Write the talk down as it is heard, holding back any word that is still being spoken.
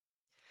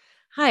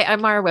Hi,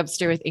 I'm Mara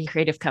Webster with In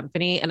Creative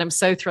Company, and I'm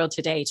so thrilled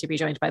today to be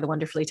joined by the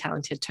wonderfully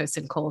talented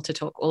Tosin Cole to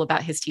talk all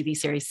about his TV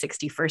series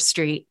 61st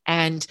Street.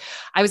 And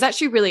I was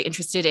actually really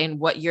interested in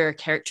what your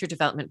character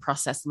development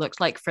process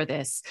looked like for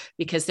this,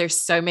 because there's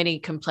so many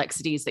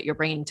complexities that you're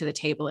bringing to the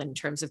table in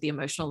terms of the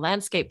emotional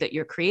landscape that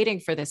you're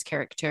creating for this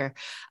character,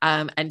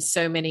 and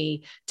so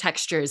many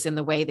textures in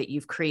the way that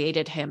you've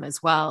created him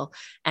as well.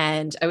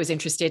 And I was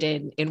interested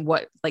in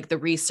what like the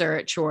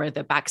research or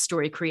the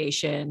backstory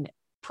creation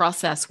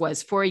process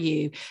was for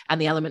you and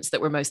the elements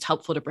that were most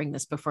helpful to bring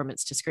this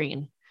performance to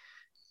screen.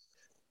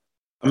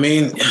 I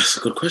mean, yeah, it's a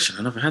good question.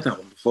 I never had that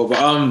one before,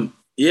 but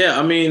yeah,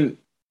 I mean,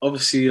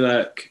 obviously,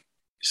 like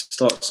it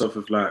starts off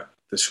with like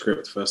the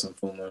script first and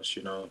foremost.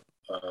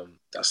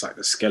 That's like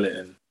the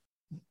skeleton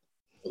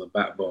or the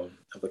backbone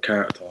of the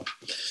character.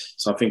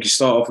 So I think you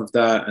start off with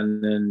that,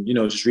 and then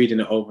just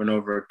reading it over and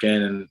over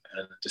again, and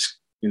just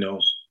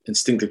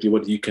instinctively,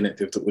 what do you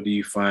connect with? What do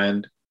you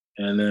find?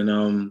 And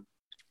then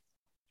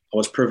I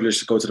was privileged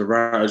to go to the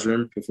writers'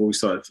 room before we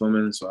started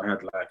filming, so I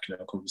had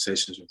like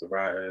conversations with the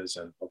writers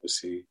and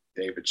obviously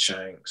David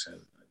Shanks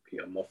and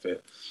Peter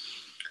Moffat.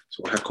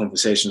 So I had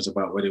conversations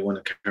about where they want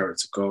the character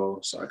to go.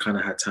 So I kind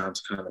of had time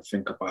to kind of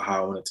think about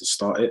how I wanted to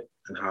start it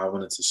and how I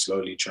wanted to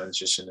slowly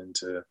transition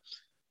into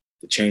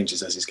the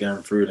changes as he's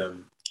going through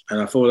them.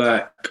 And I feel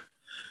like,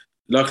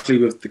 luckily,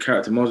 with the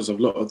character models, a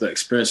lot of the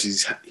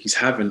experiences he's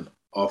having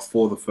are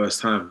for the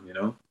first time.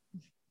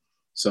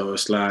 So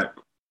it's like,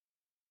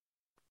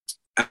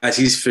 as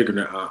he's figuring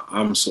it out,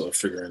 I'm sort of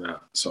figuring it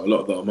out. So a lot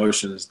of the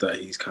emotions that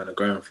he's kind of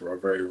going through are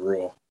very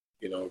raw,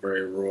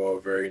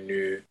 very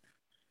new.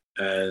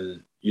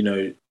 And,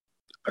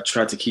 I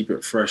try to keep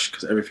it fresh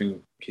because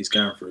everything he's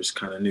going through is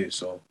kind of new.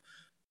 So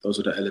those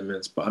are the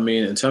elements. But I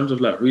mean, in terms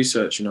of like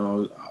research,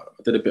 I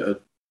did a bit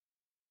of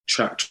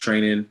track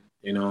training,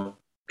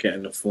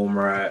 getting the form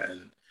right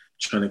and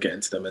trying to get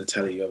into the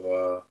mentality of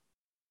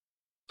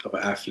an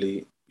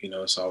athlete,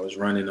 so I was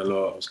running a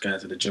lot, I was going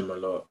to the gym a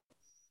lot.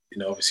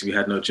 Obviously we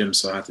had no gym,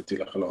 so I had to do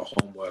like a lot of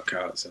home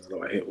workouts and a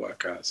lot of HIIT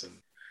workouts and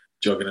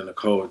jogging in the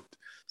cold.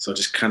 So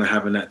just kind of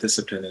having that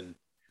discipline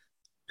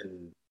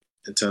in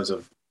terms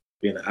of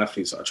being an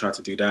athlete. So I tried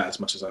to do that as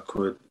much as I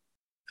could.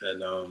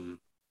 And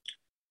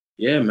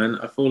yeah, man,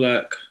 I feel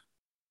like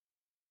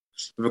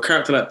with a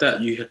character like that,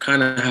 you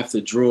kind of have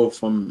to draw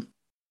from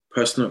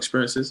personal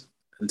experiences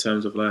in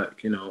terms of like,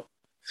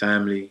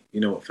 family,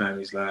 what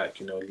family's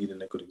like,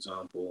 leading a good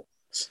example.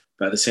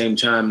 But at the same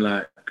time,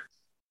 like,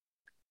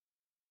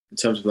 in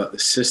terms of like the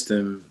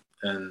system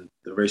and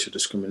the racial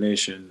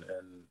discrimination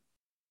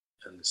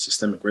and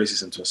systemic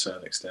racism to a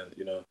certain extent,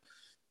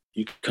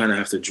 you kind of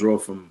have to draw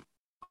from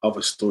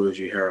other stories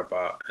you hear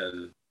about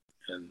and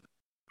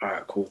all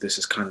right, cool, this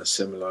is kind of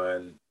similar,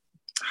 and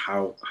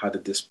how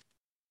did this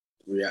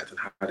react and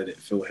how did it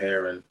feel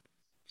here? And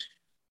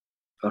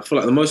I feel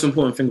like the most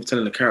important thing of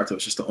telling the character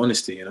was just the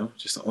honesty,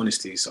 just the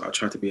honesty. So I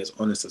tried to be as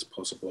honest as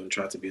possible and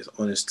try to be as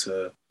honest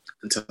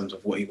in terms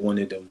of what he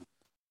wanted and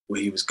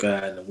where he was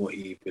going and what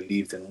he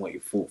believed and what he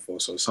fought for.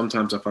 So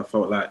sometimes if I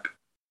felt like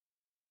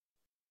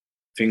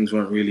things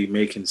weren't really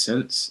making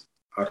sense,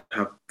 I'd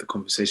have the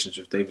conversations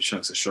with David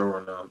Shanks, the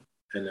showrunner,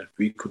 and if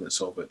we couldn't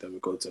solve it, then we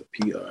go to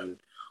Peter and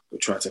we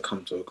try to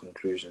come to a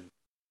conclusion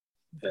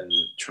and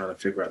trying to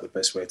figure out the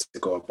best way to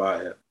go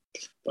about it.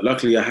 But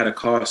luckily, I had a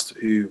cast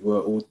who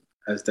were all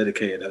as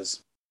dedicated as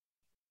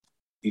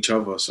each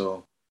other.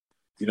 So,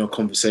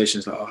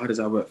 conversations like, oh, how does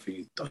that work for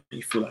you? Don't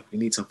you feel like we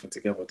need something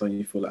together? Don't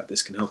you feel like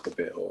this can help a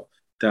bit or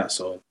that?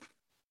 So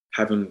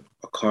having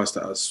a cast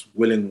that was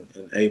willing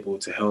and able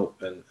to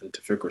help and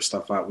to figure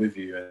stuff out with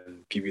you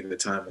and give you the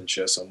time and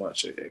share so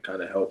much, it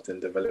kind of helped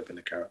in developing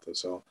the character.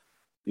 So,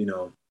 you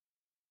know,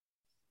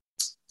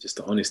 just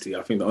the honesty.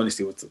 I think the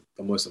honesty was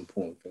the most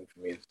important thing for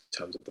me in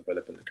terms of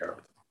developing the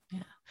character.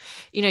 Yeah.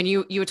 And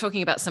you were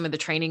talking about some of the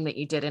training that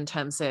you did in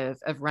terms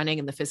of running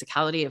and the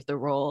physicality of the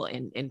role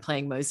in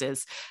playing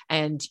Moses.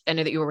 And I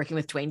know that you were working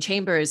with Dwayne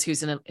Chambers,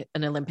 who's an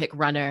Olympic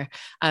runner.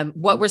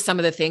 What were some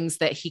of the things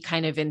that he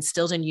kind of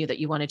instilled in you that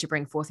you wanted to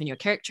bring forth in your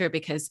character?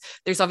 Because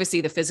there's obviously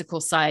the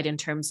physical side in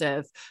terms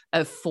of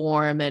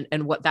form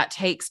and what that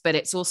takes, but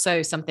it's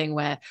also something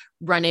where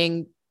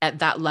running at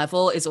that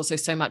level is also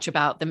so much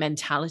about the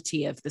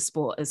mentality of the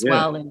sport as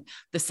well, and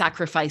the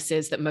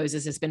sacrifices that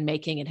Moses has been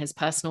making in his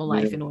personal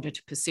life in order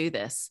to pursue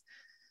this.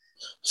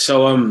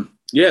 So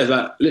yeah,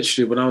 like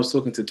literally when I was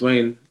talking to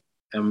Dwayne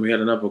and we had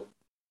another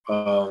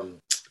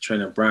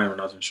trainer, Brian, when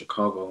I was in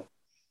Chicago,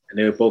 and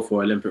they were both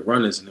were Olympic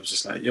runners, and it was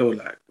just like, yo,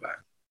 like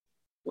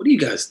what do you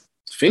guys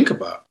think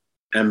about?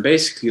 And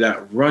basically, like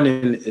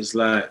running is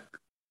like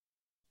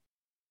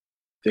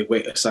the way.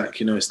 It's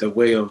like it's the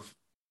way of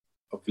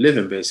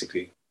living,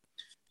 basically.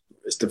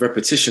 It's the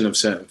repetition of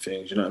certain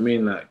things. You know what I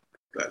mean? Like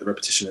the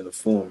repetition in the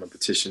form,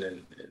 repetition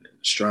in the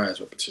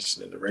strides,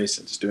 repetition in the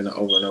racing, just doing it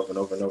over and over and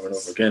over and over and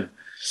over again.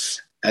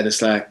 And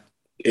it's like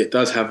it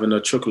does have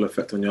a trickle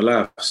effect on your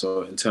life.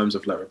 So in terms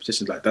of like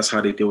repetitions, like that's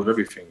how they deal with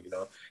everything.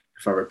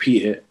 If I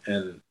repeat it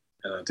and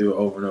I do it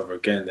over and over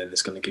again, then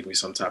it's going to give me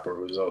some type of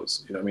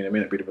results. You know what I mean? It may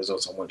not be the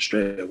results I want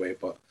straight away,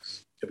 but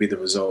it'll be the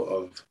result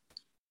of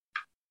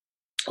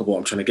what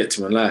I'm trying to get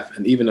to in life.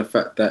 And even the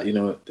fact that, you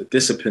know, the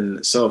discipline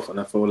itself, and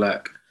I feel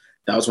like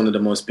that was one of the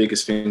most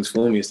biggest things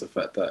for me, is the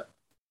fact that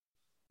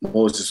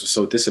Moses was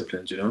so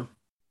disciplined, you know.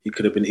 He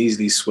could have been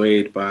easily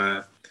swayed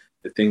by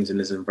the things in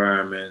his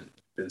environment,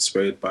 been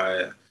swayed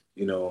by,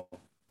 you know,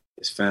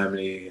 his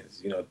family,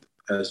 you know,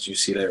 as you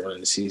see later on in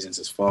the seasons,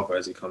 his father,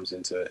 as he comes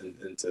into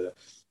the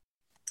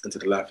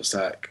life. It's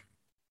like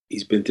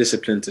he's been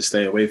disciplined to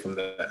stay away from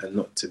that and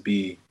not to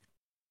be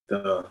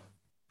the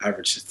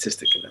average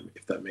statistic in them,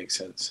 if that makes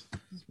sense.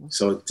 Mm-hmm.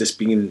 So just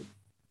being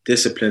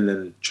disciplined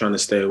and trying to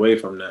stay away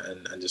from that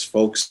and just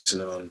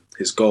focusing on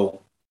his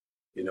goal,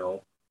 you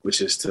know, which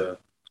is to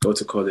go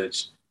to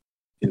college,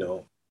 you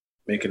know,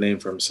 make a name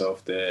for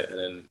himself there. And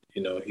then,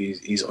 you know,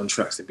 he's on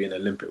tracks to be an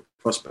Olympic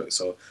prospect.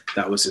 So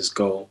that was his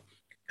goal.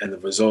 And the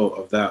result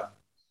of that,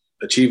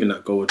 achieving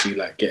that goal, would be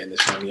like getting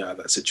his family out of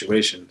that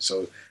situation.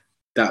 So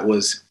that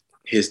was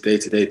his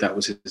day-to-day. That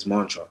was his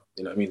mantra.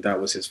 You know what I mean? That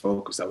was his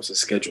focus. That was his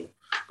schedule.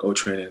 Go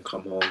training,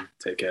 come home,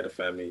 take care of the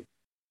family,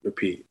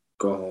 repeat,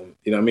 go home.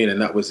 You know what I mean?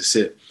 And that was just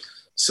it.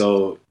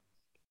 So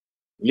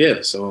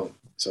yeah, so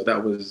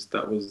that was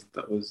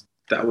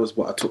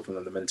what I took from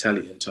them, the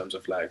mentality in terms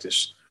of like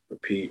just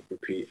repeat,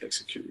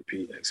 execute,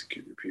 repeat,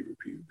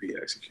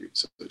 execute.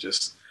 So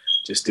just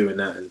doing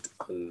that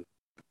and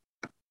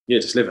yeah,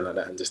 just living like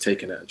that and just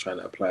taking it and trying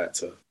to apply it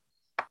to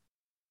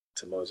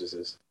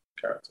Moses's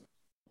character.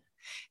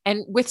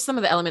 And with some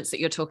of the elements that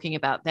you're talking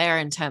about there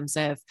in terms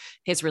of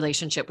his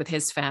relationship with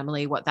his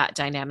family, what that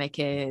dynamic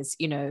is,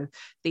 you know,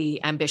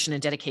 the ambition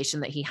and dedication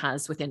that he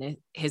has within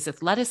his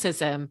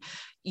athleticism,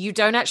 you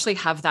don't actually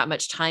have that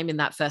much time in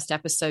that first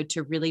episode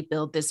to really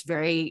build this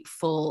very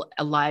full,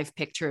 alive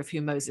picture of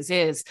who Moses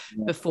is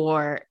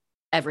before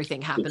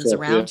everything happens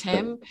around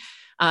him.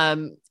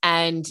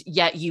 And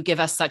yet you give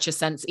us such a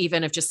sense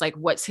even of just like,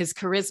 what's his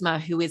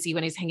charisma? Who is he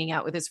when he's hanging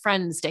out with his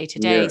friends day to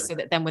day? So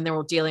that then when they're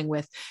all dealing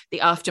with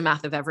the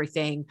aftermath of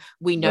everything,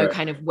 we know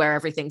kind of where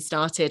everything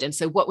started. And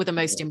so what were the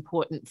most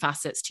important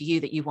facets to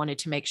you that you wanted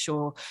to make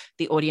sure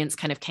the audience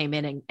kind of came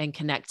in and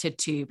connected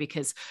to?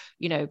 Because,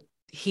 you know,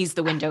 he's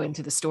the window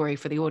into the story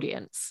for the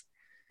audience.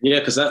 Yeah,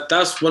 because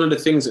that's one of the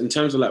things in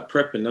terms of like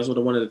prepping. That's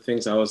one of the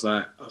things I was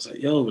like,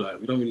 yo,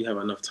 like we don't really have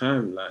enough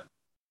time. Like,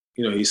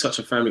 you know, he's such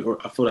a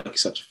I feel like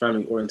he's such a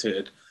family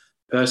oriented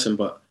person,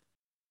 but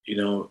you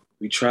know,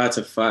 we tried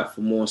to fight for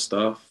more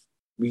stuff.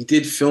 We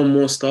did film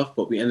more stuff,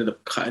 but we ended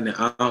up cutting it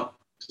out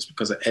just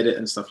because of edit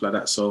and stuff like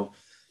that. So,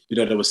 you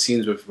know, there were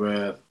scenes with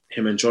where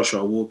him and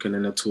Joshua are walking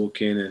and they're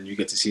talking, and you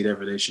get to see their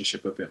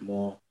relationship a bit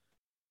more.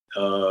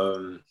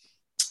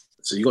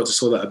 So you got to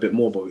saw that a bit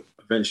more, but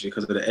eventually,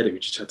 because of the edit, we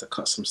just had to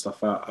cut some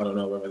stuff out. I don't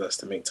know whether that's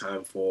to make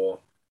time for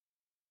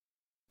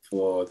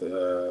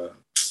the,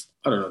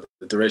 I don't know,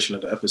 the duration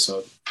of the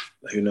episode.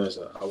 Who knows?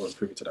 I wasn't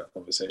privy to that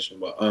conversation.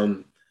 But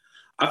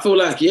I feel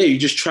like, yeah, you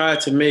just try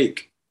to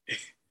make,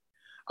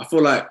 I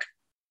feel like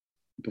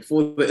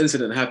before the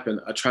incident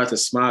happened, I tried to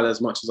smile as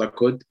much as I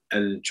could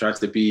and try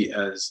to be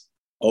as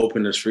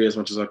open and free as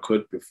much as I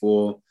could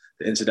before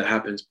the incident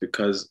happens,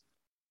 because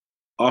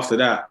after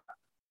that,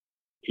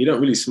 he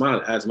don't really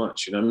smile as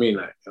much, you know what I mean?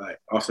 Like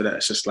after that,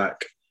 it's just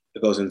like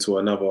it goes into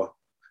another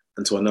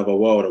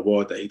world, a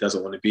world that he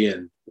doesn't want to be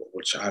in,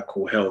 which I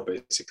call hell,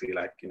 basically.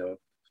 Like, you know,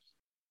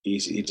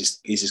 he's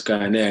just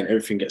going there, and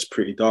everything gets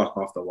pretty dark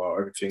after a while.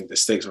 The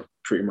stakes are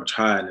pretty much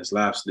high, and his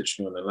life's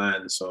literally on the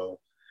line. So,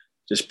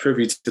 just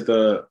privy to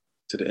the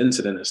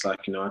incident, it's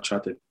like, you know, I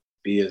tried to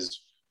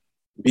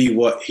be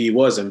what he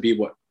was and be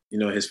what, you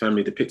know, his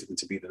family depicted him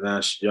to be, the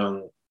nice,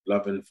 young,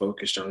 loving,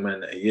 focused young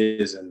man that he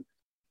is, and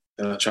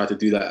I tried to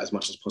do that as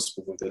much as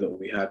possible with the little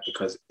we had,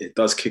 because it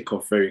does kick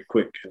off very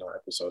quick in our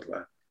episode.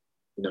 Like,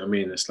 you know what I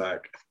mean? It's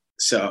like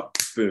set up,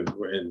 boom,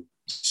 we're in.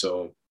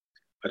 So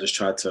I just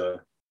tried to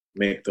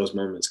make those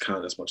moments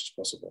count as much as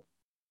possible.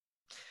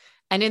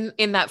 And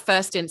in that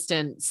first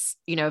instance,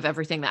 you know, of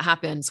everything that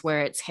happens,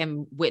 where it's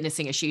him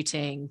witnessing a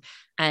shooting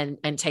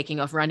and taking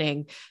off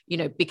running, you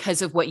know,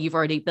 because of what you've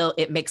already built,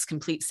 it makes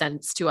complete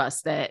sense to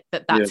us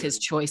that's his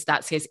choice,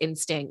 that's his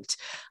instinct.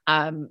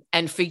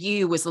 And for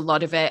you, was a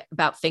lot of it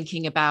about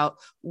thinking about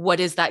what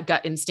is that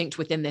gut instinct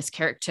within this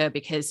character?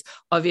 Because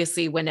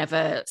obviously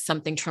whenever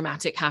something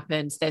traumatic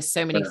happens, there's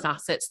so many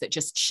facets that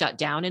just shut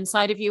down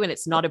inside of you. And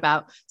it's not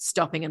about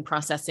stopping and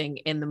processing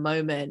in the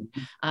moment.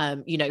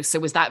 You know, so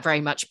was that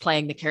very much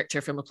playing the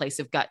character from a place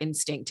of gut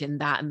instinct in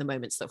that and the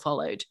moments that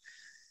followed?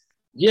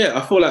 Yeah,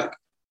 I feel like,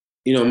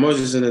 you know,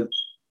 Moses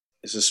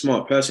is a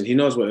smart person. He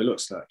knows what it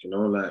looks like, you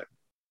know, like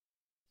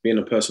being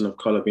a person of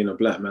color, being a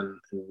black man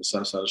in the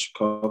south side of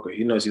Chicago.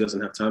 He knows he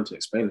doesn't have time to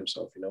explain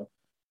himself, you know.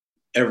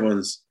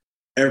 Everyone's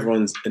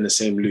in the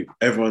same loop.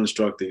 Everyone's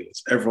drug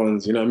dealers.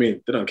 Everyone's, you know what I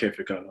mean? They don't care if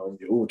you're going home.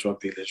 You're all drug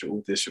dealers. You're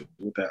all this, you're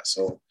all that.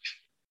 So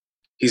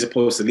he's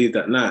supposed to lead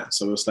that night.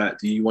 So it's like,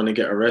 do you want to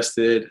get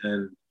arrested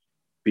and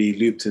be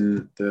looped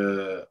in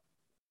the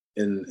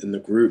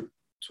group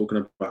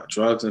talking about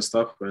drugs and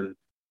stuff when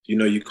you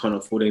know you can't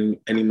afford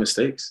any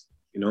mistakes?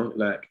 You know,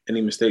 like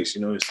any mistakes,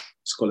 you know, his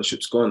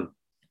scholarship's gone.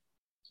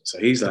 So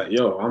he's like,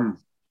 yo,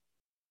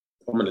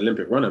 I'm an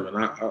Olympic runner, man.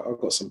 I've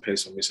got some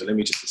pace on me, so let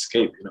me just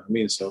escape. You know what I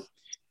mean? So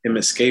him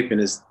escaping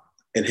is,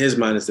 in his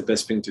mind, is the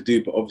best thing to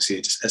do. But obviously,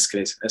 it just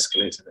escalates and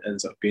escalates, and it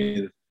ends up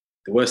being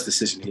the worst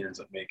decision he ends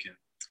up making.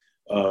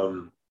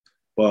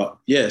 But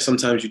yeah,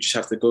 sometimes you just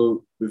have to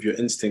go with your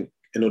instinct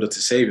in order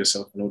to save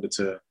yourself, in order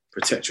to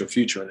protect your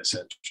future, in a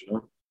sense, you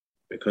know,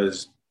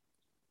 because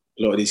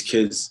a lot of these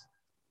kids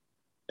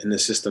in the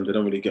system, they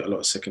don't really get a lot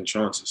of second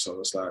chances. So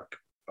it's like,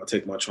 I'll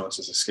take my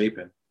chances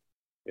escaping,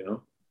 you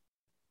know?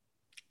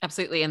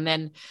 Absolutely. And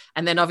then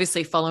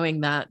obviously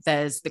following that,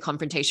 there's the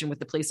confrontation with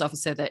the police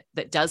officer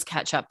that does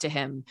catch up to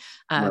him,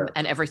 Right.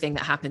 and everything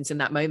that happens in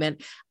that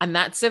moment. And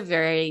that's a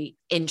very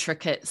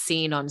intricate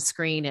scene on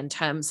screen in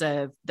terms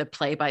of the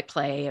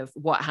play-by-play of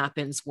what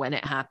happens when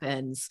it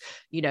happens,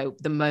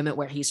 the moment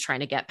where he's trying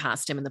to get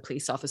past him and the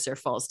police officer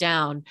falls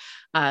down.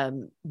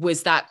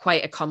 Was that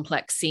quite a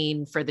complex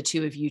scene for the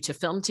two of you to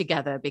film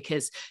together?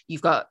 Because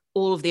you've got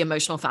all of the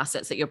emotional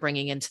facets that you're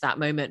bringing into that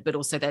moment, but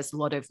also there's a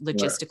lot of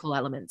logistical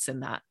elements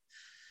in that.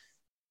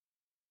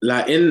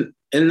 Like in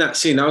that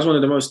scene, that was one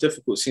of the most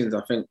difficult scenes,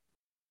 I think,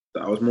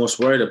 that I was most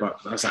worried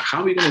about. I was like,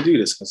 how are we going to do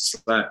this? Because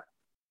like,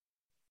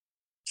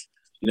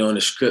 in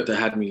the script, they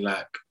had me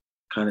like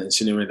kind of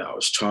insinuating that I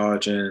was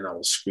charging and I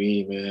was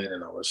screaming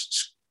and I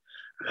was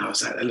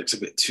like, that looks a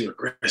bit too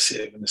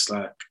aggressive. And it's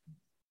like,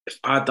 if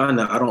I'd done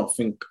that, I don't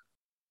think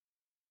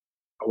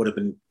I would have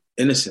been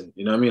innocent.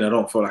 You know what I mean? I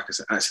don't feel like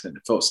it's an accident.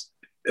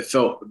 It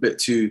felt a bit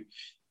too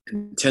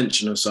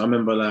intentional. So I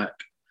remember like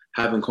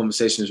having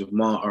conversations with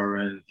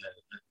Mara and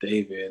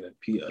David and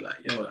Peter, like,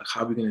 like,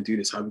 how are we going to do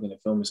this? How are we going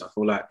to film this? I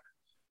feel like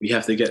we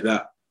have to get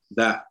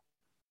that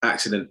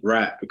accident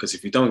right, because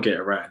if you don't get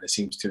it right and it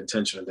seems too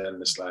intentional, then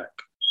it's like,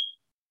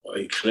 well,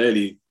 he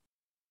clearly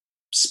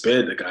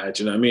spared the guy,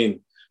 do you know what I mean?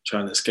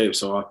 Trying to escape.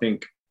 So I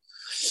think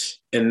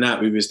in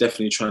that, we was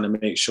definitely trying to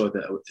make sure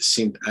that it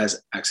seemed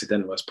as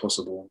accidental as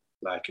possible.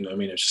 Like, you know what I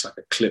mean? It's just like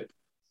a clip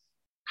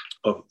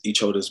of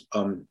each other's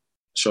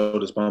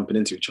shoulders bumping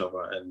into each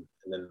other, and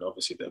then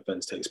obviously the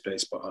events takes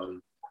place. But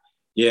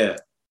yeah,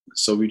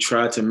 so we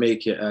try to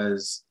make it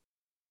as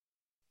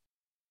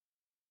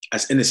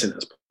innocent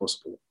as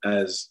possible,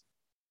 as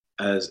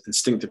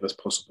instinctive as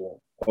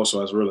possible,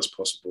 also as real as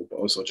possible, but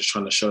also just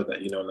trying to show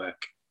that,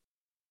 like,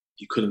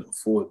 you couldn't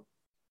afford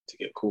to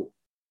get caught.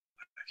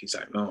 Like, he's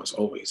like, no, it's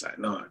over. He's like,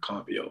 no, it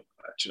can't be over.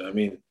 Like, do you know what I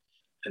mean?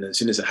 And then as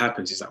soon as it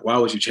happens, he's like, why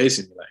was you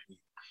chasing me? Like,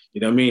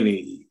 you know what I mean?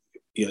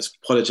 He was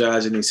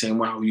apologizing. He's saying,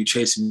 why were you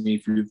chasing me?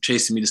 If you were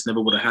chasing me, this never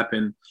would have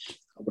happened.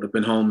 I would have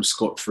been home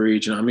scot-free.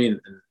 Do you know what I mean?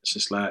 And it's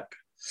just like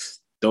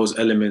those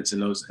elements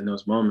and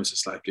those moments.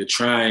 It's like you're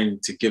trying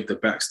to give the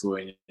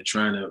backstory and you're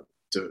trying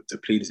to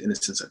plead his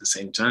innocence at the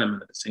same time.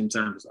 And at the same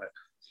time, it's like,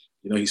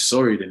 he's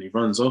sorry. Then he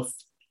runs off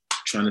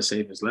trying to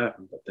save his life.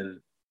 But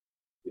then,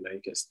 he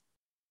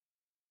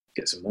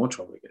gets in more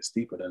trouble. It gets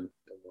deeper than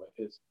what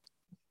it is.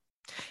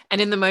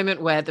 And in the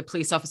moment where the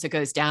police officer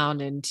goes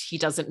down and he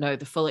doesn't know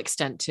the full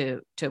extent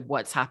to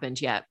what's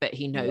happened yet, but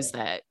he knows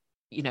that,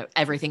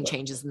 everything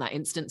changes in that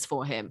instance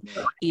for him,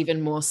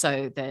 even more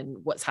so than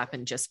what's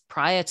happened just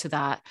prior to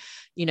that.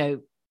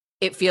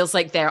 It feels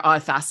like there are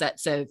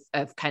facets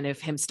of kind of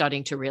him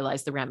starting to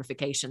realize the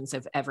ramifications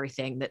of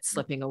everything that's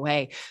slipping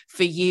away.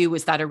 For you,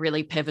 was that a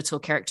really pivotal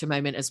character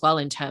moment as well,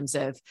 in terms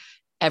of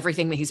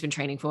everything that he's been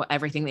training for,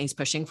 everything that he's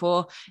pushing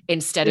for,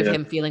 instead of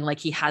him feeling like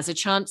he has a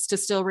chance to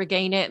still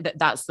regain it,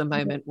 that's the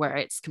moment where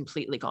it's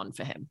completely gone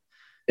for him?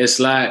 It's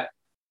like,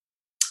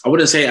 I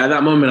wouldn't say at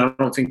that moment, I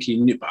don't think he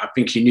knew, but I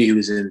think he knew he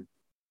was in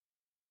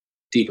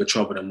deeper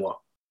trouble than what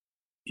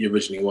he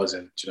originally was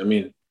in. Do you know what I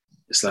mean?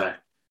 It's like,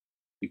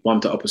 you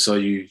bumped it up, so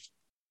you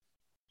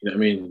know what I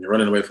mean? You're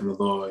running away from the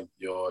law,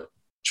 you're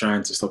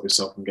trying to stop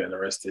yourself from getting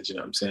arrested, you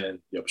know what I'm saying?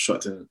 You're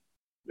obstructing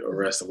your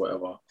arrest or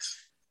whatever.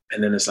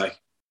 And then it's like,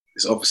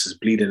 this officer's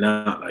bleeding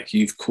out, like,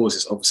 you've caused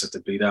this officer to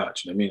bleed out,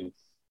 do you know what I mean?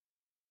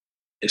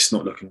 It's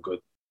not looking good.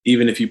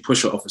 Even if you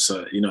push an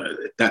officer,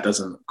 that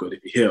doesn't look good.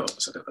 If you hear an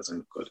officer, that doesn't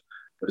look good.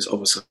 But this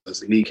officer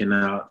is leaking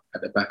out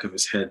at the back of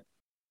his head.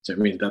 Do you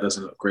know what I mean? That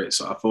doesn't look great.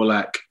 So I feel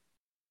like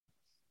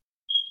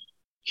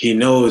he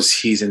knows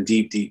he's in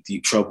deep, deep,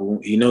 deep trouble.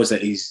 He knows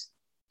that it's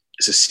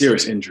a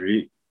serious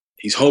injury.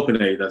 He's hoping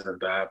that he doesn't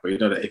die, but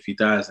that if he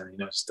dies, then he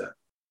knows that,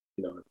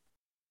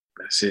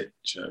 that's it.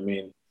 Do you know what I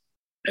mean?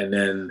 And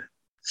then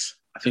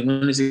I think,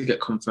 when does he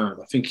get confirmed?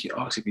 I think he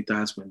asks if he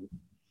dies when you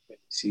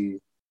see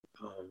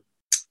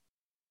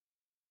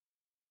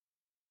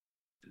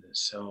in the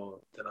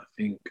cell. Then I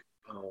think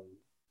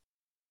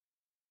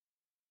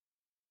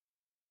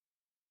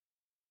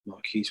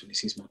Marquise, when he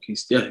sees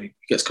Marquise, he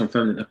gets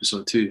confirmed in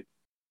episode 2.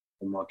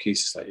 And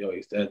Marquise is like, yo,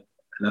 he's dead.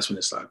 And that's when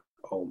it's like,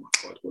 oh my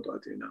God, what do I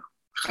do now?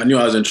 I knew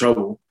I was in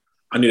trouble.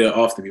 I knew they were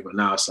after me, but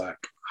now it's like,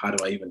 how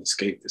do I even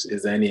escape this?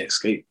 Is there any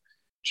escape?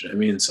 Do you know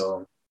what I mean?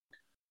 So,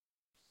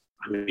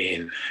 I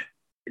mean,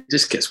 it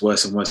just gets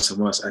worse and worse and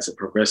worse as it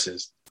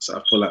progresses. So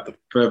I feel like the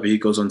further he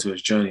goes onto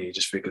his journey, he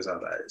just figures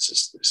out that it's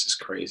just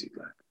crazy.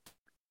 Like,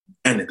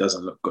 and it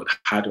doesn't look good.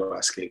 How do I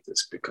escape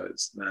this?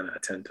 Because 10 out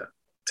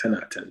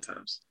of 10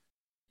 times.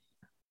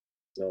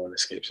 No one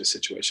escapes the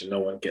situation. No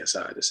one gets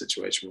out of the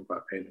situation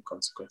without paying the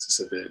consequences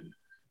of it.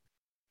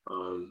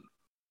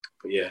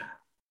 But yeah,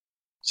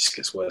 it just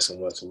gets worse and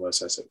worse and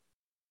worse as it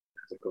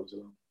goes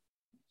along.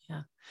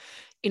 Yeah.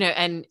 You know,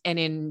 and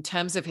in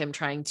terms of him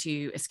trying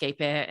to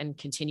escape it and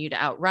continue to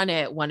outrun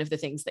it, one of the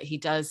things that he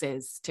does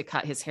is to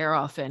cut his hair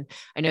off. And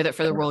I know that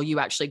for the role, you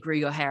actually grew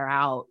your hair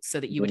out so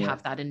that you would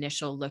have that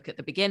initial look at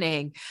the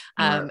beginning.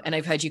 And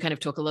I've heard you kind of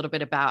talk a little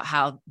bit about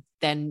how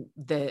then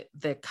the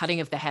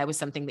cutting of the hair was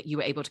something that you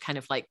were able to kind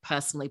of like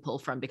personally pull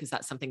from, because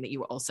that's something that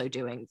you were also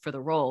doing for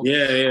the role.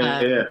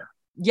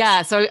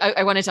 Yeah. So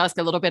I wanted to ask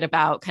a little bit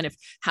about kind of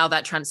how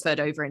that transferred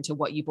over into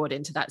what you brought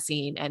into that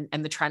scene,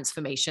 and the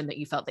transformation that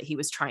you felt that he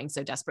was trying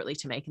so desperately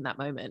to make in that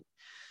moment.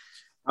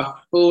 I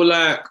feel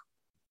like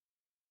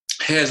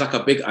hair is like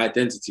a big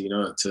identity, you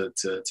know,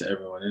 to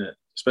everyone, innit?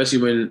 Especially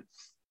when,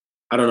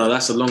 I don't know,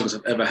 that's the longest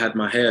I've ever had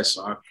my hair.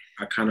 So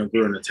I kind of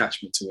grew an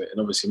attachment to it. And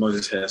obviously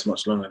Moses' hair is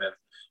much longer than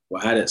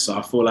what I had it. So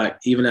I feel like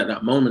even at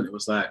that moment, it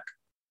was like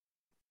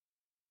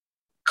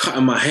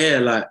cutting my hair,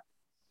 like,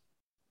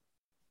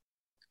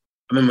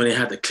 I remember when they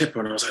had the clipper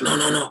and I was like,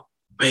 no,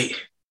 wait,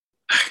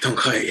 don't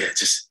cut it yet.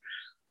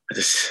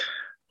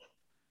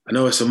 I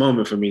know it's a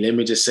moment for me. Let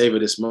me just savor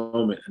this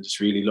moment and just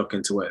really look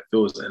into what it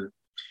feels. And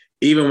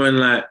even when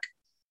like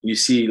you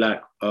see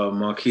like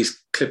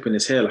Marquise clipping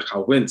his hair, like I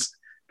winced.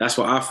 That's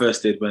what I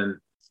first did when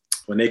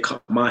they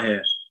cut my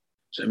hair.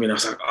 So, I mean, I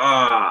was like,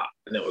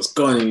 and it was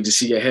gone, and you just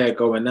see your hair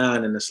going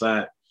down, and it's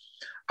like,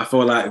 I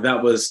feel like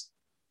that was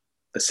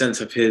a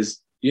sense of his,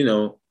 you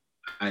know,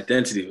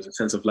 identity. It was a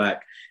sense of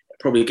like,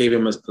 probably gave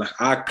him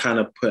I kind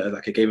of put it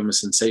like it gave him a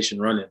sensation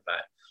running.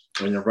 Like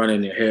when you're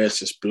running, your hair is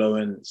just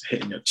blowing, it's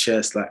hitting your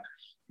chest. Like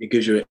it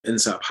gives you an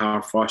insight of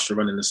how fast you're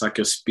running. It's like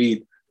your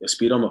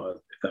speedometer,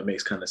 if that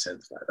makes kind of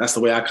sense. Like that's the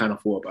way I kind of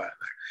thought about it.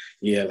 Like,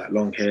 yeah, like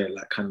long hair,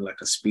 like kind of like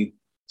a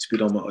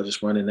speedometer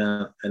just running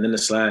out. And then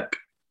it's like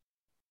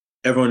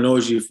everyone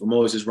knows you for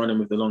Moses running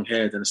with the long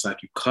hair. Then it's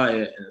like you cut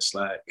it, and it's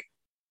like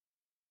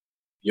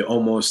you're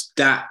almost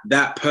that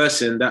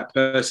person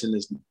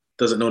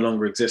doesn't no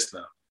longer exist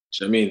now.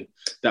 Do you know what I mean?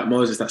 That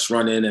Moses that's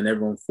running and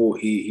everyone thought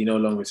he no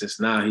longer exists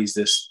now. He's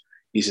this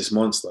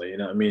monster, you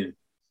know what I mean?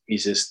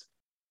 He's just,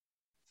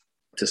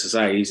 to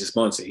society, he's this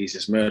monster, he's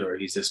this murderer,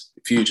 he's this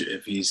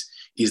fugitive, he's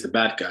the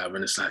bad guy.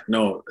 And it's like,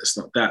 no, it's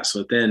not that.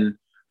 So then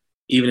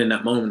even in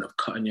that moment of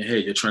cutting your hair,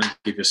 you're trying to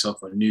give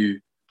yourself a new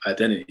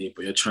identity,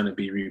 but you're trying to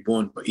be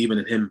reborn. But even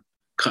in him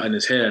cutting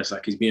his hair, it's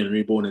like he's being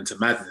reborn into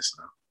madness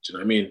now. Do you know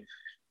what I mean?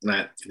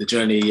 Like the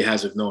journey he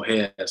has with no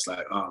hair, it's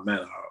like, oh man,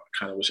 I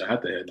kind of wish I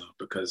had the hair now,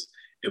 because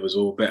it was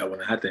all better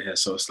when I had the hair.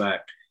 So it's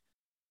like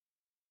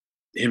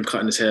him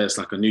cutting his hair is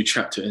like a new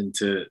chapter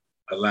into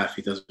a life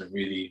he doesn't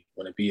really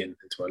want to be in,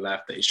 into a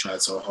life that he's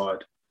tried so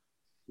hard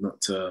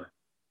not to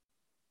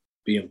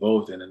be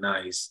involved in. And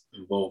now he's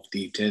involved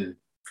deep in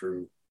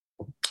through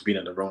being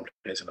at the wrong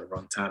place at the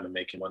wrong time and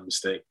making one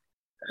mistake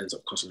that ends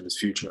up costing him his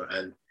future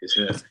and his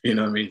hair. You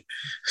know what I mean?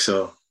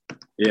 So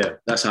yeah,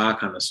 that's how I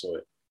kind of saw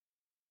it.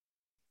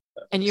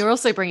 And you're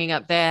also bringing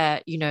up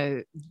there, you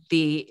know,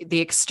 the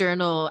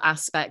external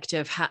aspect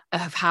of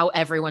how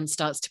everyone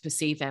starts to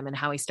perceive him and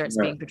how he starts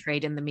being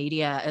portrayed in the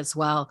media as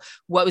well.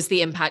 What was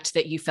the impact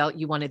that you felt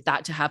you wanted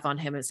that to have on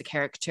him as a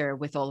character,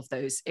 with all of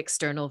those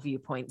external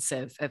viewpoints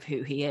of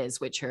who he is,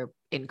 which are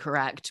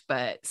incorrect,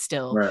 but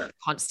still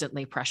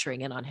constantly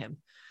pressuring in on him?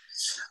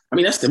 I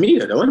mean, that's the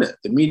media though, isn't it?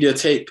 The media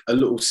take a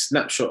little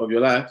snapshot of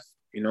your life.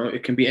 You know,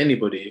 it can be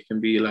anybody. It can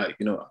be like,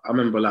 you know, I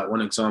remember like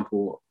one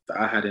example that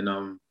I had in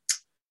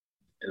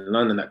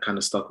London that kind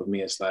of stuck with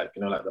me. It's like,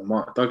 you know, like the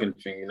Mark Duggan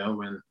thing, you know,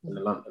 when in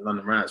the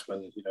London riots,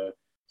 when, you know,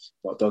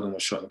 Mark Duggan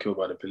was shot and killed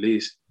by the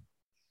police.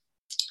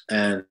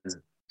 And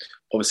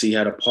obviously he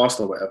had a past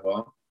or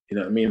whatever, you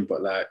know what I mean?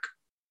 But like,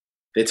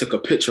 they took a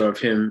picture of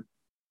him.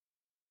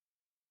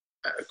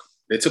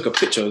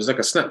 It was like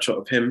a snapshot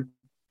of him.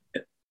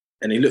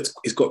 And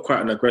he's got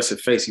quite an aggressive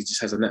face. He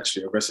just has a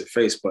naturally aggressive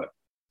face, but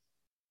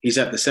he's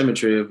at the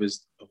cemetery of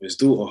his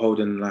daughter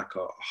holding like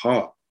a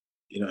heart,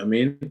 you know what I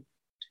mean?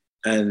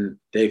 And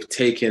they've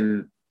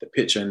taken the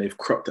picture and they've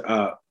cropped it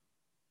out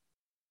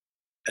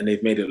and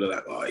they've made it look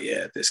like, oh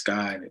yeah, this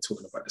guy, and they're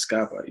talking about this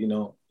guy, but you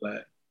know,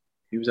 like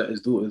he was at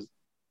his daughter's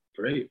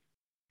grave,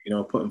 you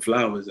know, putting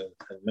flowers and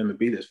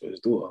memorabilia for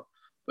his daughter.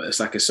 But it's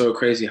like, it's so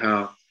crazy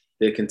how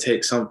they can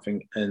take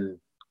something and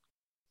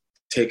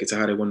take it to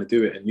how they want to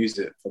do it and use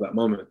it for that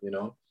moment, you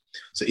know?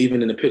 So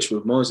even in the picture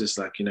with Moses,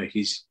 like, you know,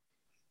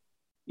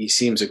 he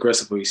seems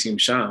aggressive or he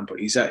seems shouting, but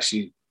he's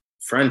actually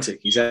frantic,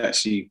 he's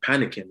actually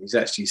panicking, he's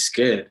actually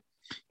scared,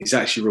 he's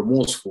actually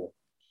remorseful.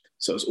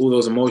 So it's all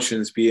those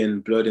emotions being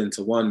blurred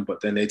into one,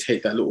 but then they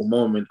take that little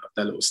moment of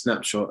that little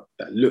snapshot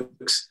that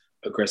looks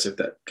aggressive,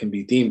 that can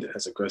be deemed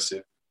as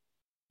aggressive,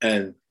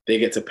 and they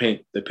get to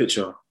paint the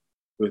picture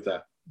with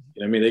that.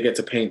 You know what I mean? They get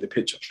to paint the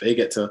picture. They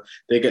get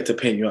to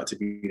paint you out to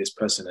be this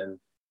person, and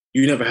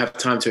you never have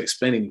time to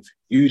explain anything.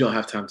 You don't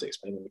have time to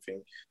explain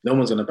anything. No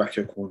one's gonna back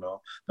your corner.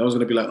 No one's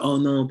gonna be like, oh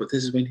no, but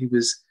this is when he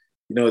was.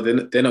 You know,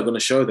 they're not going to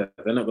show that.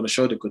 They're not going to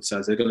show the good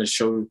sides. They're going to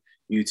show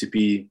you to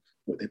be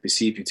what they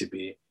perceive you to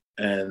be.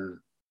 And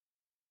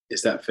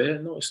is that fair?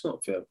 No, it's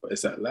not fair. But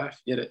is that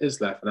life? Yeah, it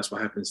is life, and that's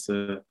what happens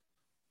to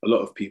a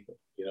lot of people.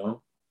 You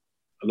know,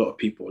 a lot of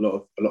people, a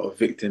lot of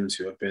victims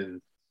who have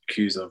been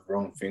accused of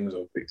wrong things,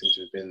 or victims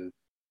who have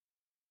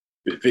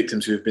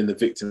been the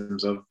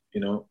victims of,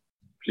 you know,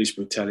 police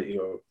brutality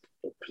or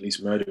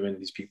police murdering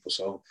these people.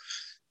 So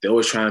they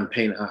always try and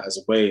paint it out as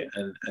a way,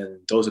 and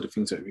those are the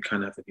things that we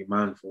kind of have to be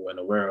mindful and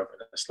aware of.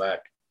 And it's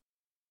like,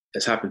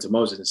 it's happened to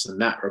Moses,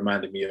 and that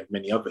reminded me of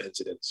many other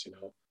incidents, you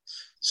know.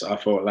 So I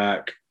felt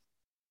like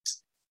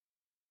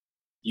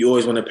you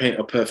always want to paint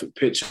a perfect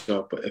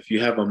picture, but if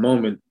you have a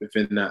moment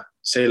within that,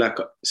 say like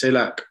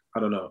I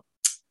don't know,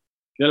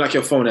 you know, like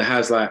your phone, it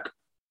has like,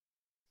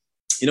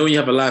 you know, when you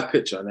have a live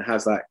picture and it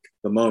has like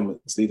the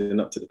moments leading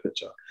up to the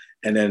picture,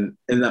 and then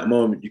in that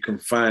moment you can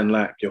find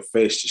like your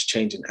face just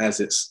changing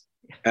as it's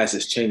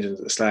changing.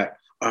 It's like,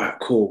 all right,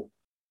 cool.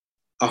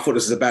 I thought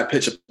this is a bad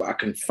picture, but I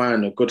can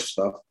find the good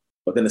stuff.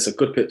 But then it's a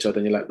good picture.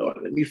 Then you're like, no,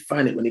 let me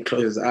find it when he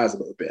closes his eyes a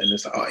little bit, and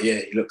it's like, oh yeah,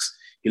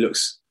 he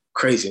looks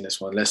crazy in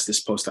this one. Let's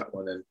just post that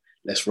one and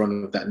let's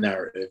run with that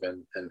narrative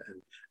and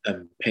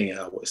paint it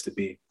out what it's to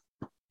be.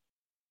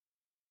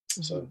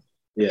 Mm-hmm. So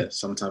yeah,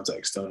 sometimes that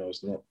external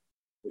is not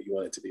what you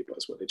want it to be, but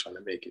it's what they're trying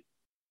to make it.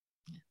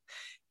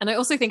 And I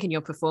also think in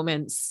your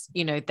performance,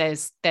 you know,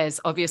 there's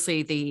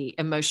obviously the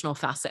emotional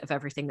facet of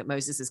everything that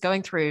Moses is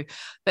going through,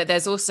 but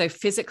there's also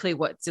physically,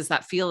 what does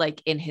that feel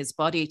like in his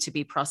body to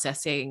be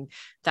processing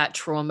that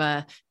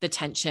trauma, the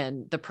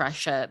tension, the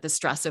pressure, the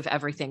stress of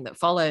everything that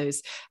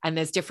follows. And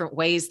there's different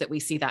ways that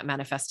we see that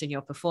manifest in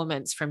your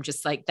performance, from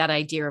just like that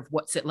idea of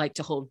what's it like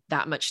to hold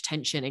that much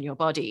tension in your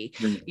body,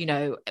 you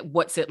know,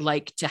 what's it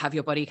like to have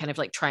your body kind of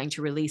like trying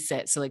to release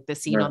it. So like the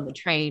scene on the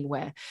train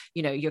where,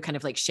 you know, you're kind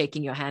of like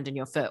shaking your hand and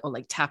your foot, or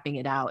like tapping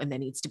it out, and there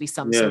needs to be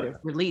some sort of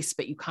release,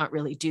 but you can't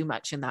really do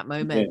much in that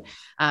moment.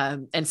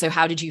 And so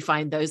how did you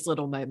find those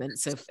little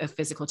moments of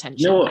physical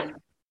tension? You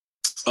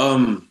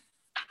know,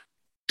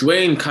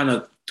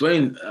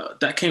 Dwayne,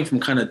 that came from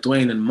kind of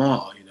Dwayne and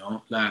Mara, you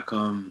know, like,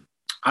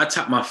 I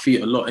tap my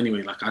feet a lot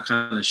anyway. Like I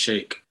kind of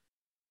shake,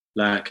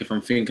 like if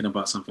I'm thinking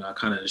about something, I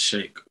kind of just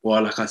shake.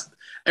 Well, like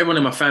everyone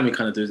in my family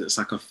kind of does it. It's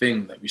like a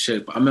thing that we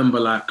shake. But I remember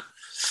like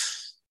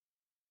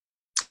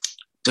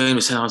Dwayne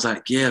was saying, I was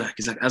like, yeah, like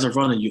it's like as a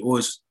runner, you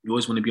always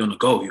want to be on the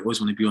go. You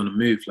always want to be on the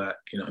move, like,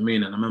 you know what I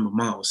mean? And I remember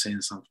Mara was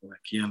saying something like,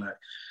 yeah, like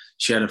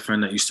she had a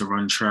friend that used to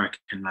run track,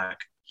 and like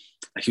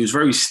he was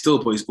very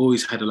still, but he's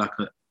always had a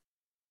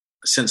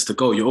sense to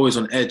go. You're always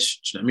on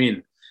edge. Do you know what I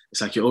mean?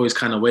 It's like you're always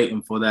kind of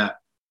waiting for that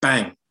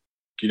bang.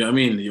 You know what I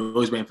mean? You're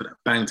always waiting for that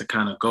bang to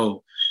kind of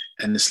go.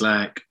 And it's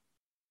like,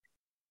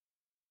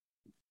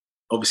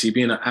 obviously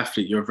being an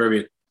athlete, you're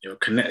a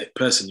kinetic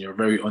person. You're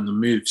very on the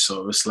move.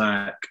 So it's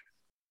like,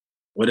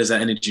 where does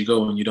that energy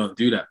go when you don't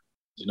do that?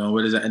 You know,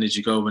 where does that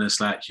energy go when it's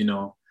like, you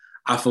know,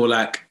 I feel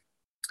like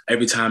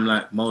every time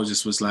like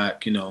Moses was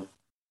like, you know,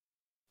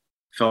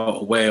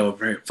 felt away or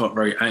felt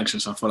very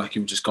anxious, I felt like he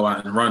would just go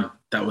out and run.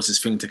 That was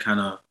his thing to kind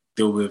of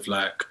deal with,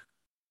 like,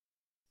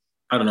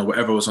 I don't know,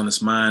 whatever was on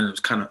his mind. It was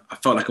kind of, I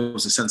felt like it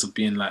was a sense of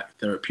being like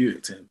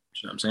therapeutic to him.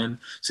 You know what I'm saying?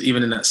 So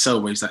even in that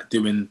cell where he's like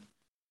doing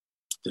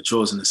the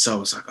drawers in the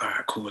cell, it's like, all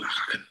right, cool, like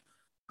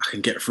I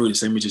can get through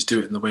this. Let me just do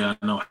it in the way I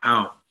know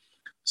how.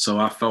 So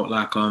I felt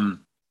like,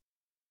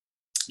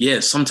 yeah,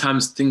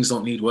 sometimes things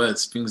don't need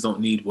words. Things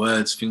don't need,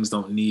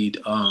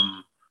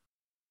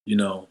 you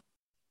know,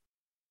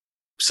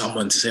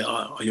 someone to say,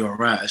 oh, you're all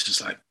right. It's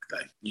just like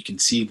you can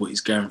see what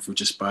he's going through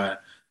just by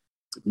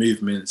the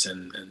movements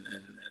and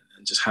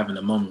just having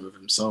a moment with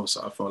himself.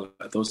 So I felt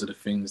like those are the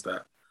things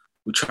that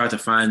we try to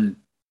find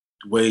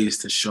ways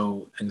to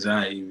show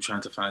anxiety. We try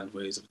to find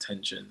ways of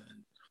tension, and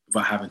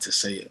without having to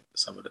say it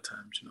some of the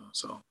times, you know.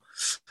 So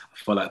I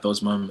feel like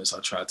those moments I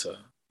try to,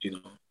 you know,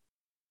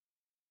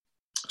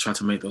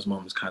 make those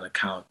moments kind of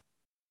count.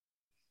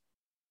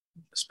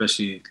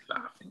 Especially, like,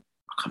 I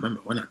can't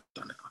remember when I've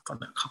done it. I've done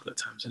it a couple of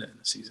times in the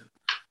season.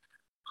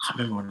 I can't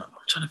remember when I'm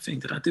trying to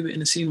think. Did I do it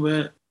in a scene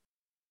where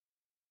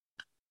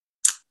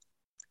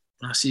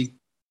when I see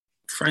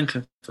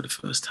Franklin for the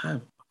first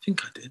time? I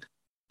think I did.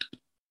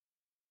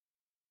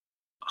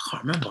 I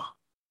can't remember.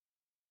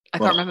 I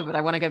can't remember, but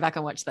I want to go back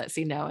and watch that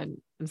scene now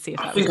and see if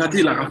I think I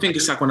did. Like, I think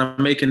it's like when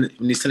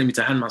he's telling me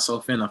to hand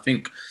myself in, I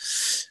think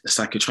it's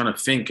like you're trying to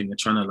think and you're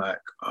trying to like,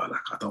 oh,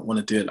 like I don't want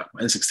to do it. Like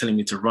my instinct's telling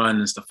me to run,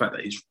 and it's the fact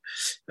that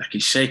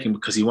he's shaking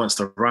because he wants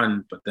to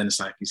run, but then it's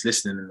like he's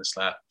listening, and it's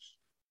like,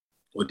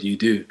 what do you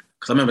do?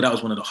 Because I remember that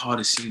was one of the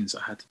hardest scenes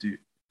I had to do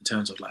in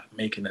terms of like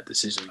making that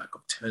decision, like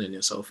of turning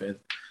yourself in.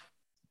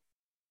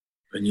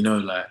 And you know,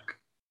 like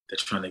they're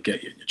trying to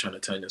get you and you're trying to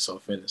turn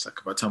yourself in. It's like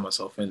if I turn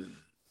myself in,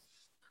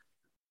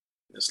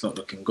 it's not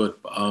looking good.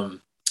 But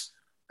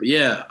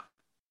yeah.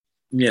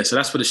 So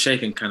that's where the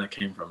shaking kind of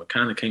came from. It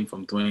kind of came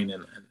from Dwayne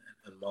and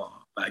Mar.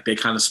 Like they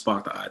kind of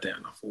sparked that idea,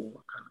 and I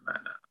thought kind of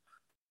like that.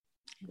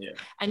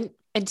 Yeah.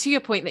 And to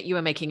your point that you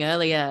were making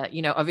earlier,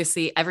 you know,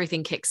 obviously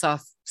everything kicks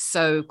off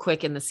so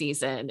quick in the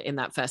season in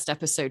that first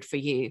episode for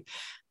you.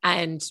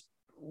 And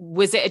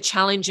was it a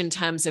challenge in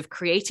terms of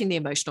creating the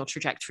emotional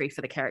trajectory for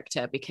the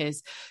character?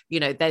 Because, you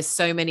know, there's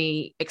so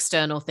many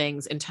external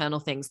things, internal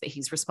things that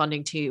he's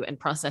responding to and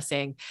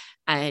processing.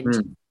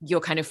 And you're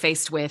kind of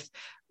faced with,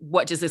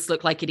 what does this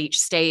look like at each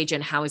stage,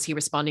 and how is he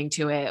responding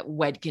to it?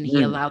 When can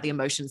he allow the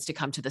emotions to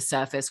come to the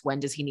surface? When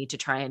does he need to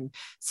try and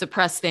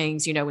suppress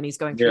things? You know, when he's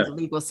going through the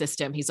legal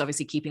system, he's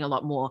obviously keeping a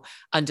lot more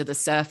under the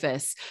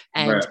surface.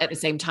 And at the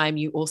same time,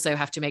 you also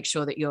have to make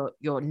sure that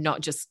you're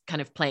not just kind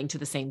of playing to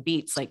the same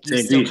beats, like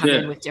you still come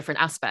in with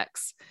different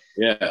aspects.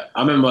 Yeah, I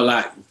remember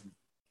like,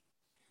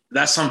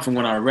 that's something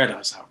when I read, I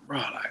was like, bro,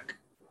 like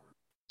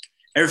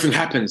everything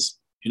happens.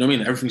 You know what I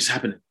mean? Everything's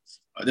happening.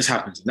 This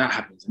happens and that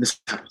happens and this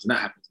happens and that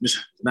happens and this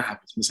happens and that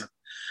happens and this happens.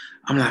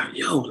 I'm like,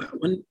 yo, like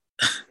when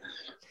I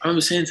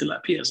remember saying to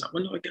like Peter, I was like,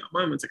 when do I get a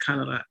moment to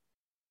kind of like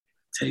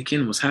take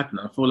in what's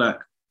happening? I feel like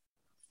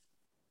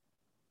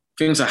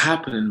things are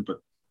happening,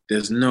 but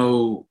there's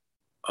no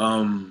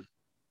you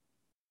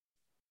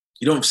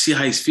don't see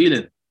how he's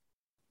feeling.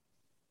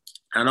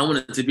 And I want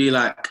it to be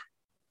like,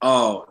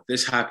 oh,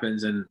 this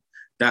happens and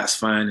that's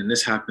fine, and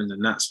this happens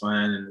and that's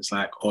fine. And it's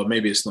like, or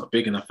maybe it's not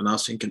big enough. And I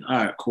was thinking, all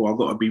right, cool, I've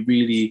got to be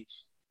really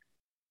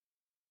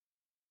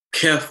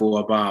careful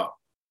about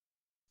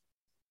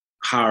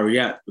how I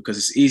react, because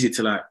it's easy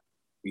to like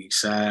be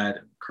sad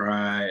and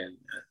cry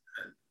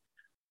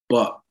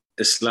but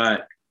it's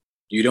like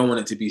you don't want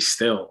it to be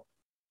still.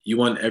 You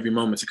want every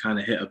moment to kind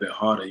of hit a bit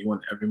harder. You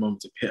want every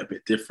moment to hit a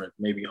bit different,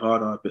 maybe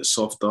harder, a bit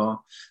softer,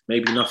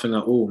 maybe nothing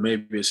at all.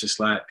 Maybe it's just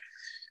like,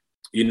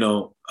 you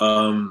know,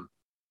 because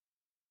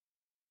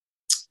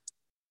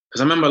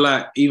I remember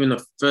like even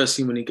the first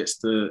scene when he gets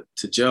to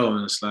jail,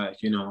 and it's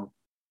like, you know,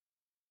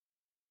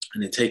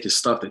 and they take his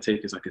stuff, they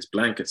take his like his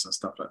blankets and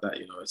stuff like that.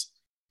 You know, it's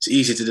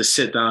easy to just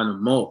sit down and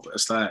mope, but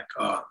it's like,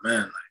 oh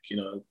man, like, you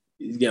know,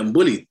 he's getting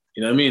bullied.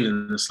 You know what I mean?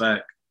 And it's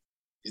like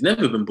he's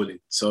never been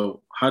bullied.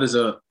 So how does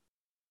a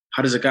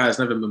guy who's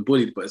never been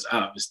bullied but is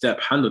out of his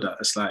depth handle that?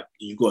 It's like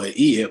you got to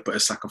eat it, but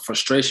it's like a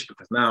frustration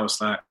because now it's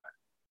like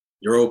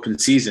you're open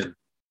season.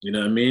 You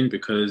know what I mean?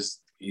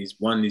 Because he's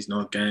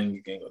no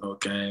gang, he ain't got no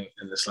gang,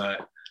 and it's like,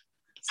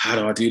 how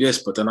do I do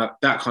this? But then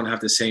that can't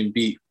have the same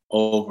beat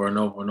over and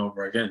over and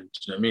over again. Do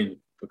you know what I mean?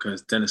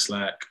 Because then it's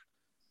like,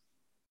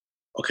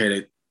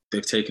 okay,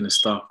 they've taken his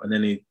stuff, and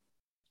then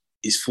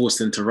he's forced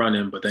into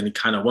running, but then he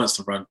kind of wants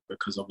to run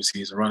because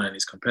obviously he's a runner and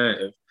he's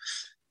competitive.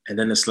 And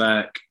then it's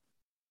like,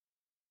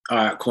 all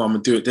right, cool, I'm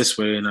gonna do it this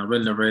way, and I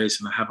win the race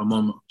and I have a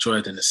moment of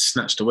joy, then it's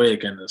snatched away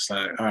again. And it's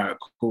like, all right,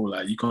 cool,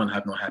 like you can't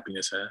have no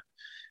happiness here.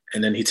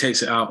 And then he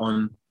takes it out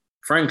on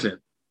Franklin,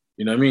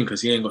 you know what I mean?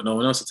 Because he ain't got no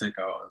one else to take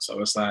out on. So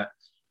it's like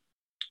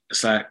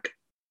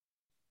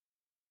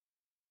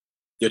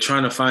you're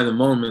trying to find the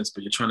moments,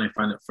 but you're trying to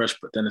find it fresh.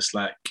 But then it's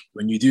like,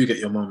 when you do get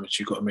your moments,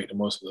 you got to make the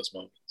most of those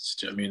moments.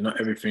 Do you know what I mean?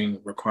 Not everything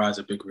requires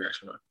a big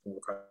reaction. Not everything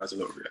requires a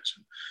little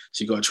reaction.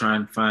 So you got to try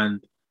and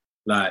find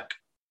like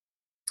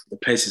the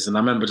places. And I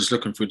remember just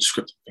looking through the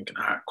script thinking,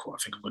 all right, cool, I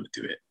think I'm going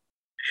to do it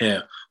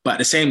here. But at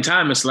the same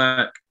time, it's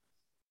like,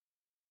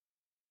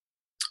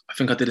 I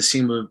think I did a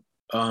scene with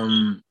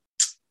Andreen,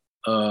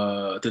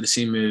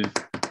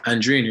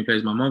 who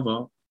plays my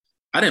mother.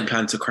 I didn't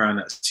plan to cry in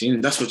that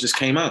scene. That's what just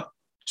came out.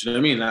 Do you know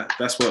what I mean? Like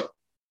that's what,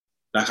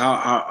 like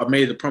I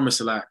made the promise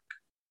to like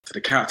to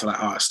the character,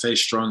 like, oh, stay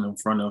strong in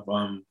front of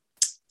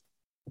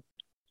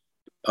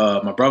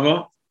my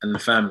brother and the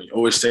family.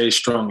 Always stay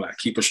strong, like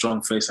keep a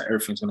strong face, like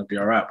everything's gonna be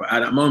all right. But at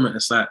that moment,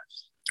 it's like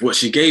what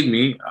she gave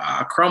me,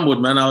 I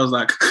crumbled, man. I was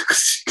like,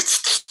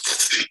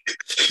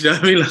 you know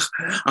what I mean? Like,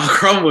 I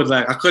crumbled,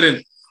 like I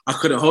couldn't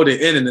hold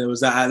it in. And it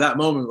was at that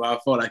moment where I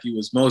felt like he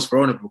was most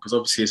vulnerable, because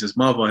obviously it's his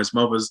mother. His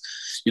mother's,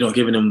 you know,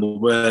 giving him the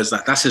words.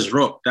 Like that's his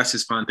rock. That's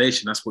his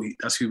foundation. That's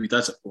who he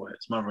does it for.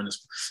 His mother and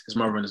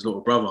his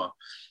little brother.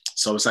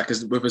 So it's like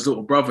with his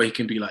little brother, he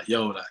can be like,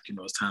 yo, like, you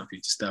know, it's time for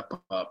you to step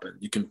up, and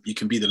you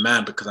can be the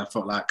man. Because I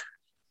felt like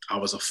I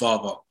was a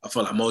father. I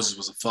felt like Moses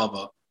was a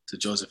father to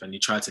Joseph, and he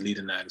tried to lead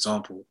in that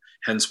example.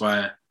 Hence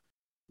why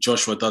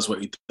Joshua does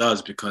what he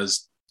does,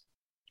 because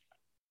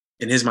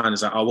in his mind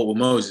it's like, oh, what will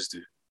Moses do?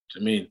 Do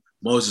you know what I mean?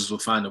 Moses will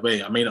find a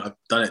way. I may not have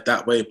done it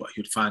that way, but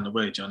he'd find a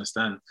way. Do you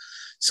understand?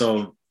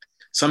 So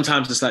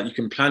sometimes it's like you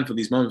can plan for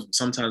these moments, but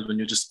sometimes when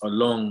you're just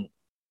along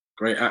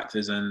great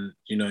actors and,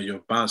 you know,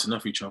 you're bouncing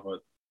off each other,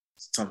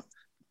 the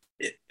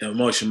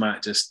emotion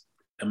might just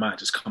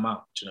come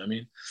out. Do you know what I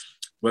mean?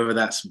 Whether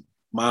that's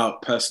my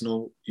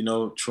personal, you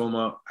know,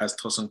 trauma as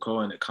Tosin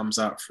Cole and it comes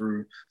out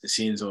through the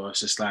scenes, or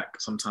it's just like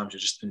sometimes you're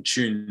just in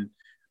tune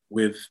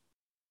with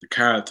the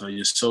character.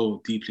 You're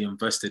so deeply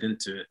invested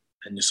into it,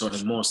 and you're so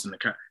immersed in the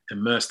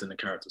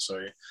character,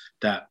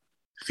 that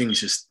things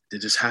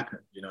just happen.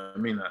 You know what I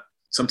mean? Like,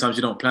 sometimes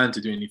you don't plan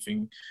to do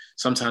anything.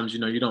 Sometimes, you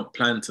know, you don't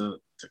plan to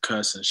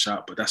curse and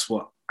shout, but that's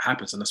what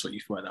happens, and that's what you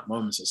feel at that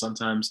moment. So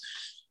sometimes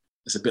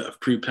it's a bit of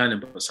pre-planning,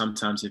 but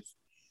sometimes if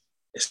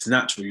it's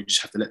natural, you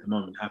just have to let the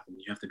moment happen.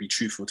 You have to be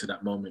truthful to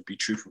that moment, be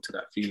truthful to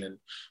that feeling,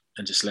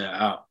 and just let it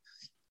out.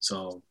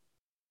 So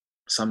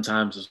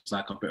sometimes it's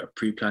like a bit of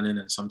pre-planning,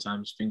 and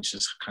sometimes things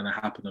just kind of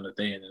happen on the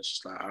day, and it's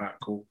just like, all right,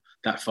 cool.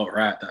 that felt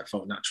right, that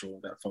felt natural,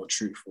 that felt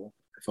truthful,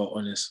 it felt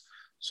honest.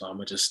 So I'm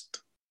gonna just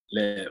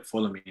let it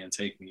follow me and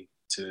take me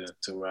to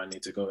where I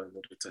need to go in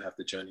order to have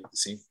the journey to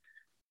see.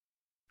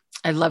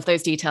 I love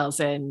those details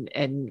and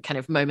kind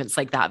of moments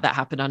like that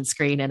happen on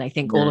screen. And I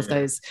think all of Yeah,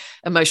 those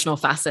emotional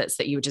facets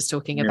that you were just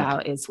talking yeah.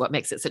 about is what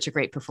makes it such a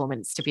great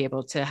performance to be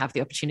able to have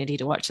the opportunity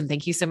to watch. And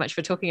thank you so much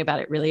for talking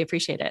about it. Really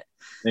appreciate it.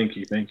 Thank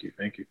you, thank you,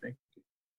 thank you, thank you.